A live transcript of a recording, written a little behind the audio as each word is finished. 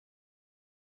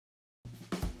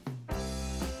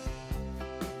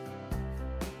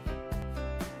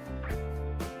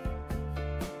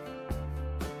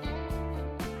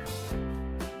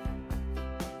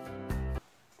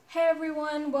Hey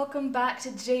everyone, welcome back to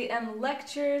JM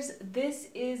Lectures. This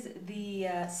is the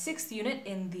 6th unit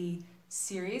in the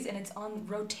series and it's on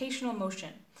rotational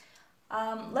motion.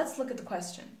 Let's look at the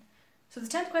question. So the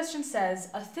 10th question says,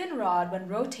 a thin rod when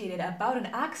rotated about an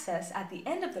axis at the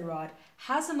end of the rod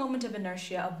has a moment of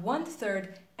inertia of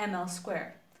 1/3 ml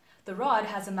squared. The rod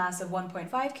has a mass of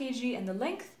 1.5 kg and the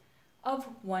length of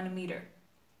 1 meter.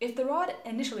 If the rod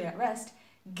initially at rest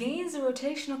gains a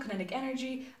rotational kinetic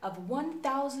energy of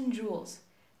 1000 joules,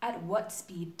 at what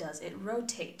speed does it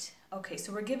rotate? Okay,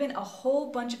 so we're given a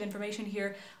whole bunch of information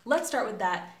here. Let's start with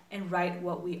that and write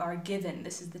what we are given.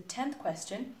 This is the 10th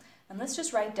question, and let's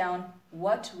just write down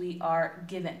what we are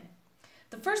given.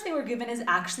 The first thing we're given is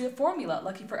actually a formula.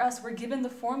 Lucky for us, we're given the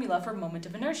formula for moment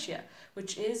of inertia,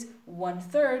 which is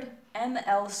 1/3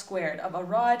 ml squared of a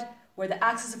rod where the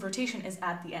axis of rotation is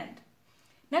at the end.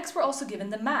 Next, we're also given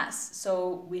the mass,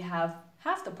 so we have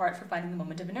half the part for finding the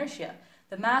moment of inertia,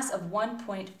 the mass of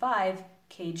 1.5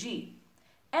 kg.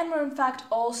 And we're in fact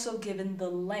also given the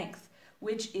length,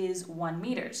 which is 1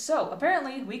 meter. So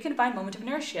apparently we can find moment of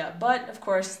inertia, but of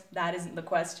course that isn't the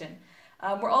question.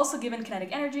 We're also given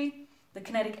kinetic energy. The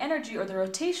kinetic energy, or the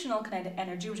rotational kinetic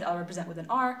energy, which I'll represent with an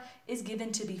R, is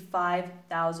given to be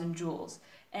 5,000 joules.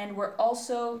 And we're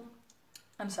also,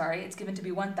 it's given to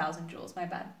be 1,000 joules, my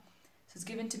bad. So it's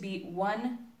given to be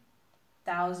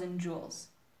 1,000 joules.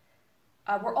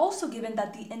 We're also given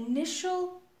that the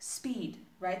initial speed,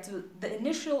 right? So the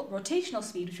initial rotational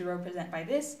speed, which we represent by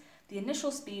this, the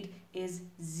initial speed is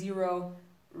 0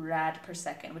 rad per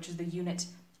second, which is the unit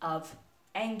of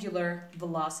angular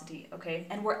velocity, okay?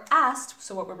 And we're asked,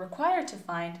 so what we're required to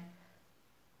find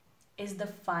is the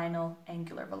final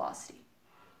angular velocity.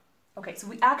 Okay, so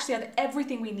we actually have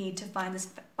everything we need to find this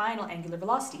final angular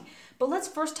velocity. But let's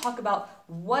first talk about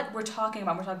what we're talking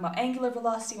about. We're talking about angular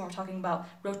velocity, we're talking about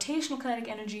rotational kinetic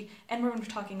energy, and we're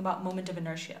talking about moment of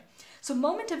inertia. So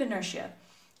moment of inertia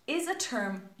is a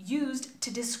term used to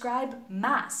describe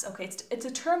mass, okay? It's a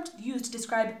term used to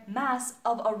describe mass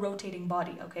of a rotating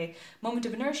body, okay? Moment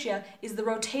of inertia is the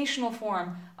rotational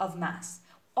form of mass.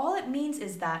 All it means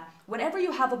is that whenever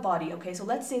you have a body, okay, so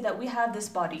let's say that we have this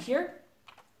body here.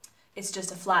 It's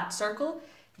just a flat circle.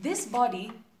 This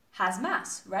body has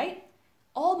mass, right?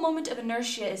 All moment of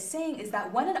inertia is saying is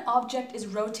that when an object is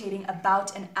rotating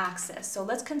about an axis, so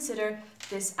let's consider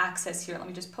this axis here. Let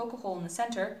me just poke a hole in the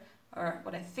center, or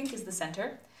what I think is the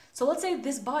center. So let's say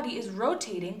this body is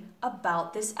rotating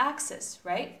about this axis,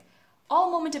 right? All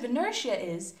moment of inertia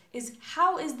is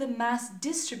how is the mass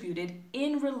distributed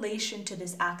in relation to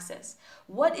this axis?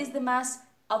 What is the mass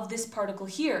of this particle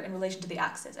here in relation to the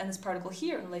axis, and this particle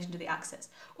here in relation to the axis,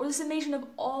 or the summation of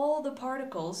all the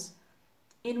particles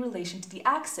in relation to the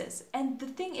axis. And the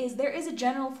thing is, there is a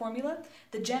general formula.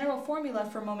 The general formula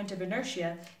for moment of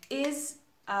inertia is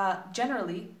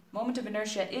generally, moment of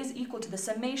inertia is equal to the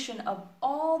summation of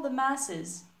all the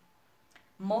masses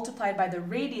multiplied by the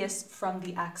radius from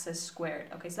the axis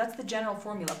squared. Okay, so that's the general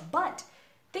formula. But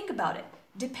think about it.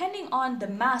 Depending on the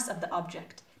mass of the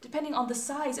object, depending on the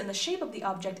size and the shape of the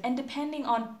object, and depending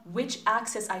on which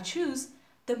axis I choose,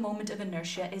 the moment of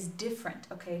inertia is different,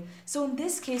 okay? So in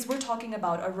this case, we're talking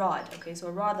about a rod, okay? So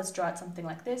a rod, let's draw it something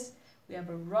like this. We have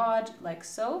a rod like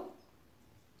so.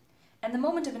 And the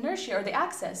moment of inertia, or the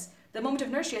axis, the moment of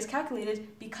inertia is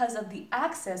calculated because of the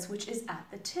axis, which is at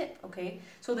the tip, okay?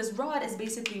 So this rod is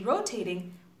basically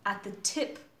rotating at the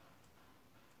tip,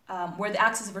 where the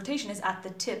axis of rotation is at the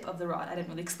tip of the rod. I didn't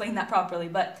really explain that properly,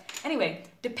 but anyway,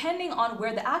 depending on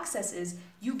where the axis is,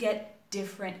 you get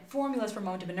different formulas for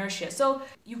moment of inertia. So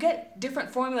you get different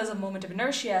formulas of moment of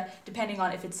inertia depending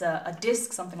on if it's a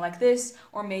disc, something like this,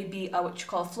 or maybe what you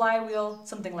call a flywheel,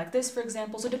 something like this, for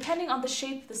example. So depending on the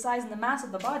shape, the size, and the mass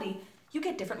of the body, you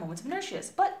get different moments of inertia.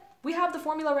 But we have the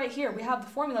formula right here. We have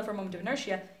the formula for moment of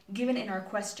inertia given in our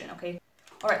question, okay?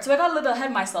 Alright, so I got a little ahead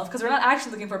of myself because we're not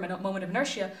actually looking for a moment of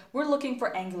inertia, we're looking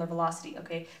for angular velocity,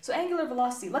 okay? So angular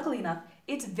velocity, luckily enough,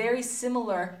 it's very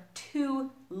similar to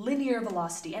linear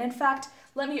velocity. And in fact,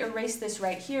 let me erase this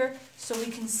right here so we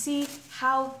can see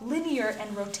how linear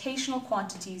and rotational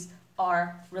quantities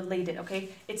are related, okay?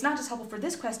 It's not just helpful for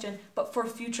this question, but for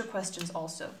future questions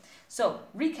also. So,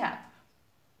 recap.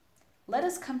 Let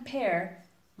us compare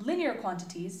linear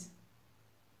quantities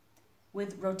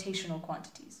with rotational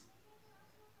quantities.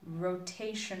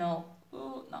 Rotational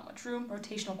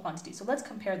quantity. So let's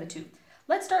compare the two.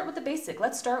 Let's start with the basic.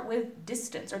 Let's start with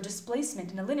distance or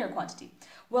displacement in a linear quantity.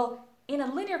 Well, in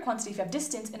a linear quantity, if you have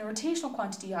distance, in a rotational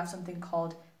quantity, you have something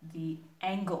called the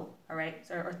angle, all right,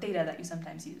 or theta that you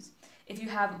sometimes use. If you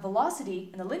have velocity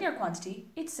in the linear quantity,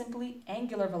 it's simply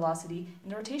angular velocity in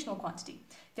the rotational quantity.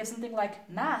 If you have something like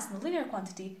mass in the linear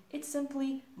quantity, it's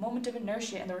simply moment of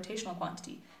inertia in the rotational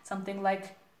quantity. Something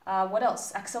like, what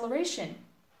else? Acceleration.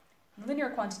 In the linear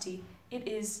quantity, it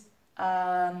is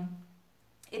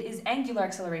angular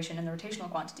acceleration in the rotational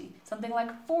quantity. Something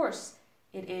like force,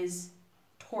 it is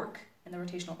torque in the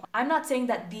rotational quantity. I'm not saying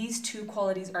that these two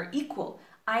qualities are equal.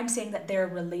 I'm saying that they're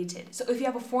related. So if you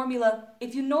have a formula,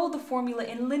 if you know the formula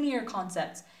in linear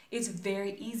concepts, it's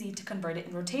very easy to convert it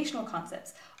in rotational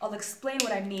concepts. I'll explain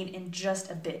what I mean in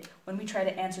just a bit when we try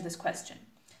to answer this question.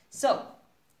 So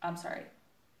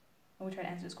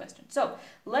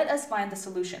let us find the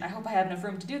solution. I hope I have enough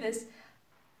room to do this.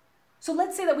 So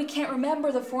let's say that we can't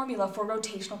remember the formula for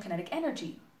rotational kinetic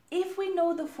energy. If we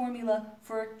know the formula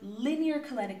for linear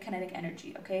kinetic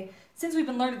energy, okay, since we've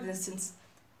been learning this since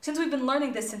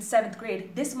 7th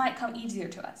grade, this might come easier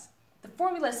to us. The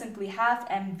formula is simply half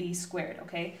mv squared,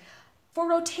 okay? For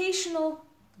rotational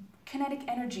kinetic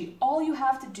energy, all you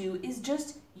have to do is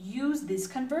just use this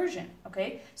conversion,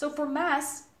 okay? So for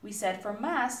mass, we said for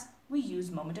mass, we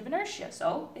use moment of inertia,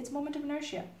 so it's moment of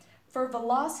inertia. For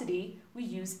velocity, we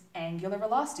use angular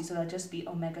velocity, so that'll just be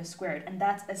omega squared. And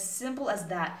that's as simple as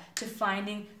that to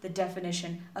finding the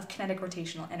definition of kinetic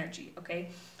rotational energy,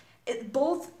 okay?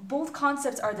 Both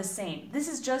concepts are the same. This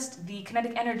is just the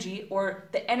kinetic energy, or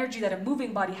the energy that a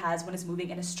moving body has when it's moving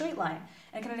in a straight line.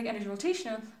 And kinetic energy and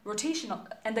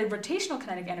the rotational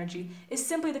kinetic energy is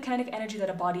simply the kinetic energy that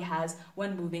a body has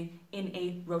when moving in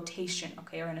a rotation,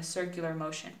 okay, or in a circular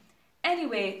motion.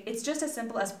 Anyway, it's just as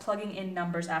simple as plugging in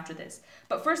numbers after this.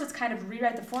 But first, let's kind of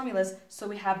rewrite the formulas so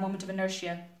we have moment of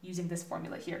inertia using this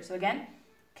formula here. So again,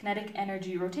 kinetic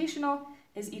energy rotational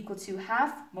is equal to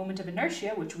half moment of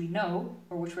inertia, which we know,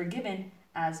 or which we're given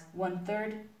as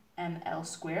 1/3 ml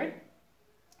squared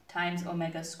times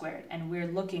omega squared. And we're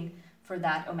looking for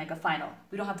that omega final.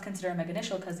 We don't have to consider omega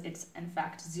initial because it's in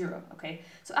fact 0, okay?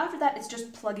 So after that, it's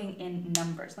just plugging in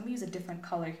numbers. Let me use a different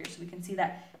color here so we can see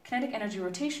that kinetic energy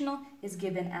rotational is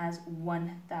given as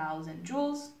 1,000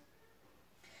 joules,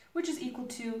 which is equal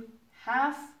to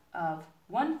half of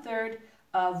 1/3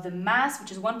 of the mass,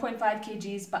 which is 1.5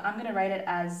 kgs, but I'm going to write it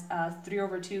as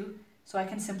 3/2 so I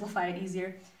can simplify it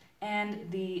easier. And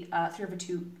the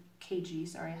 3/2 kg,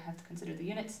 sorry, I have to consider the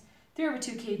units.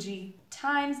 3/2 kg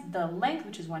times the length,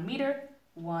 which is 1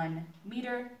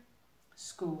 meter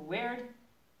squared,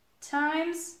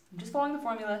 times, I'm just following the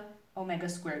formula, omega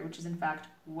squared, which is in fact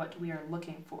what we are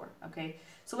looking for, okay?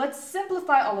 So let's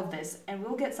simplify all of this, and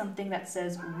we'll get something that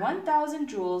says 1,000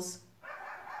 joules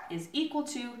is equal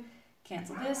to,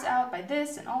 cancel this out by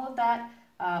this and all of that,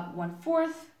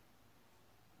 1/4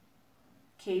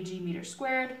 kg meter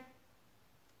squared,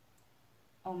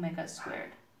 omega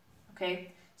squared,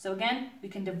 okay? So again, we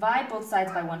can divide both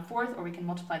sides by 1/4, or we can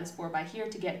multiply this 4 by here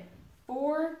to get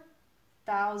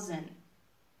 4,000.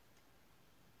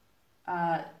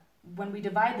 When we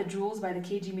divide the joules by the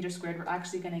kg meter squared, we're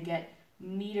actually going to get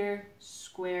meter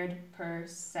squared per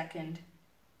second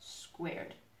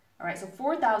squared. All right, so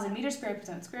 4,000 meters squared per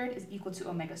second squared is equal to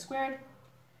omega squared.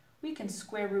 We can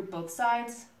square root both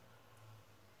sides.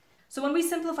 So when we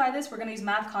simplify this, we're going to use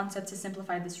math concepts to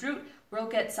simplify this root. We'll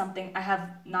get something, I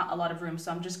have not a lot of room,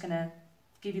 so I'm just going to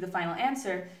give you the final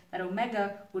answer, that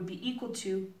omega would be equal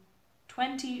to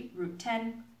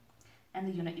 20√10, and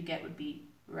the unit you get would be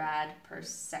rad per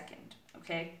second,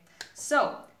 okay?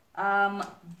 So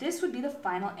this would be the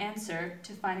final answer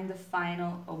to finding the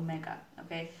final omega,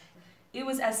 okay? It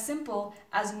was as simple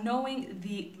as knowing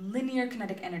the linear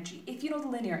kinetic energy. If you know the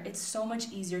linear, it's so much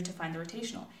easier to find the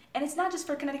rotational. And it's not just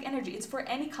for kinetic energy, it's for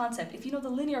any concept. If you know the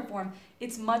linear form,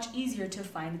 it's much easier to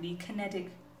find the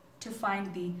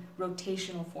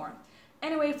rotational form.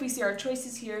 Anyway, if we see our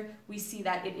choices here, we see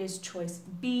that it is choice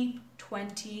B,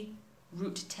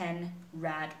 20√10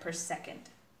 rad per second.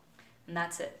 And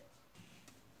that's it.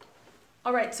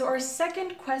 All right, so our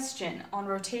second question on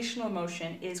rotational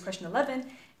motion is question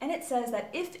 11. And it says that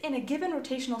if in a given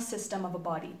rotational system of a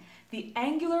body, the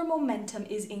angular momentum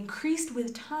is increased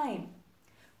with time,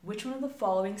 which one of the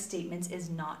following statements is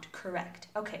not correct?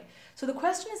 Okay, so the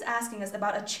question is asking us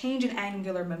about a change in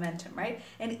angular momentum, right?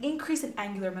 An increase in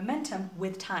angular momentum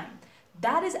with time.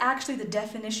 That is actually the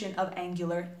definition of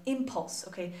angular impulse,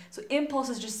 okay? So impulse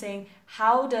is just saying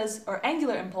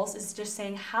angular impulse is just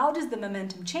saying how does the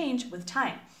momentum change with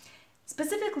time?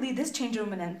 Specifically, this change in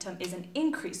momentum is an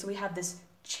increase. So we have this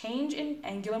change in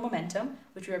angular momentum,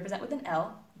 which we represent with an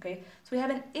L, okay? So we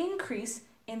have an increase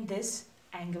in this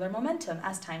angular momentum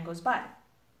as time goes by.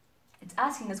 It's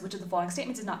asking us which of the following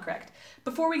statements is not correct.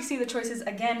 Before we see the choices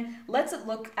again, let's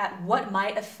look at what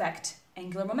might affect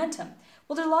angular momentum.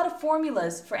 Well, there's a lot of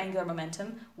formulas for angular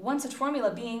momentum. One such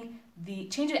formula being the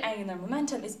change in angular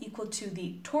momentum is equal to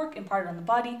the torque imparted on the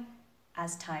body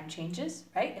as time changes,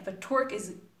 right? If a torque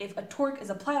is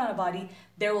applied on a body,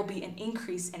 there will be an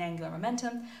increase in angular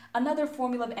momentum. Another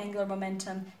formula of angular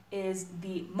momentum is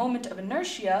the moment of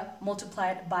inertia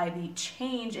multiplied by the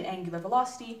change in angular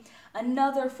velocity.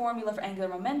 Another formula for angular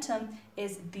momentum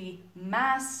is the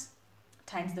mass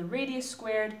times the radius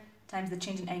squared times the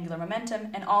change in angular momentum,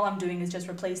 and all I'm doing is just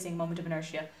replacing moment of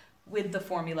inertia with the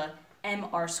formula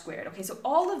mr squared. Okay, so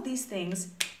all of these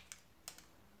things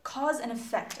cause an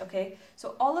effect, okay?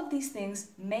 So all of these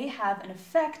things may have an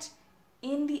effect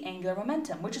in the angular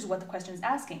momentum, which is what the question is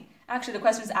asking. Actually, the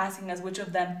question is asking us which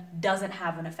of them doesn't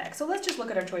have an effect. So let's just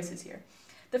look at our choices here.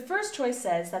 The first choice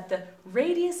says that the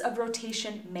radius of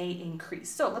rotation may increase.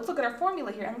 So let's look at our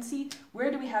formula here and let's see, where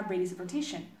do we have radius of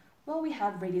rotation? Well, we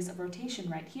have radius of rotation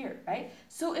right here, right?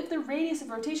 So if the radius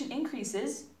of rotation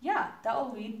increases, yeah, that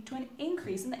will lead to an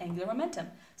increase in the angular momentum.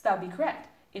 So that would be correct.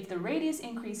 If the radius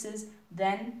increases,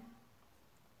 then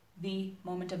the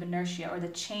moment of inertia, or the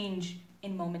change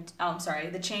in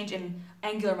the change in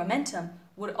angular momentum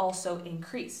would also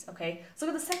increase, okay? So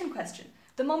look at the second question.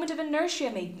 The moment of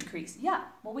inertia may increase. Yeah,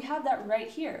 well, we have that right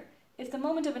here. If the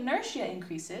moment of inertia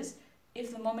increases,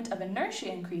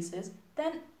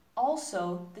 then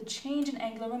also the change in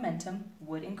angular momentum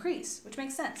would increase, which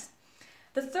makes sense.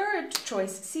 The third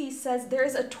choice, C, says there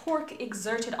is a torque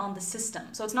exerted on the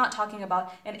system. So it's not talking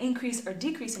about an increase or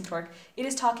decrease in torque. It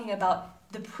is talking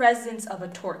about the presence of a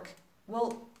torque.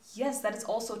 Well, yes, that is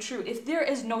also true. If there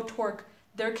is no torque,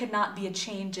 there cannot be a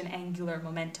change in angular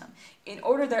momentum. In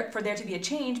order for there to be a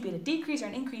change, be it a decrease or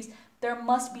an increase, there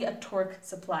must be a torque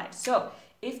supplied. So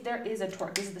if there is a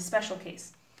torque, this is the special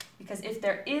case, because if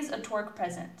there is a torque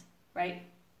present, right?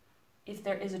 If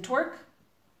there is a torque,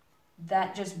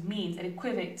 that just means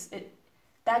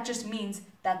that just means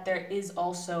that there is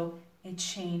also a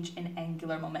change in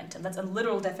angular momentum. That's a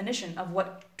literal definition of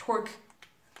what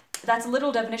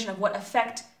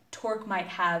effect torque might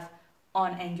have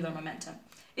on angular momentum.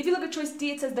 If you look at choice D,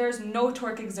 it says there is no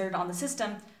torque exerted on the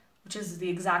system, which is the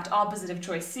exact opposite of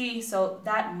choice C, so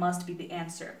that must be the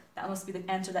answer. That must be the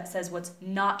answer that says what's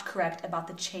not correct about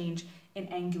the change in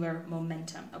angular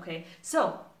momentum, okay?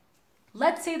 So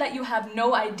let's say that you have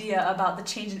no idea about the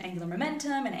change in angular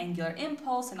momentum and angular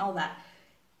impulse and all that.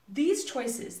 These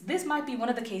choices, this might be one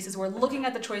of the cases where looking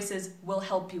at the choices will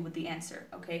help you with the answer,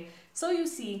 okay? So you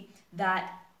see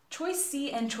that choice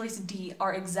C and choice D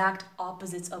are exact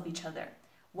opposites of each other.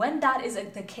 When that is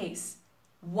the case,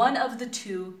 one of the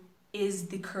two is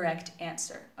the correct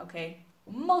answer, okay?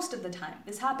 Most of the time,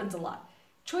 this happens a lot.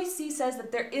 Choice C says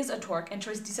that there is a torque and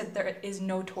choice D said there is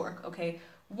no torque, okay?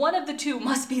 One of the two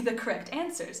must be the correct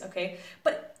answers, okay?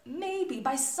 But maybe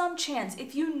by some chance,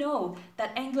 if you know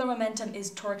that angular momentum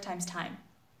is torque times time,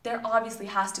 there obviously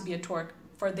has to be a torque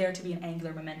for there to be an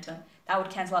angular momentum. That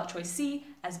would cancel out choice C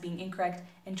as being incorrect,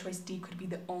 and choice D could be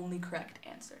the only correct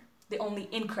answer. The only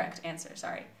incorrect answer,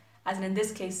 sorry. As in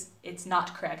this case, it's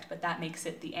not correct, but that makes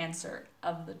it the answer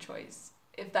of the choice,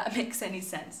 if that makes any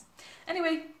sense.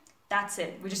 Anyway, that's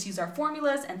it. We just use our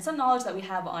formulas and some knowledge that we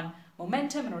have on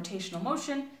momentum and rotational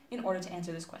motion in order to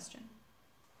answer this question.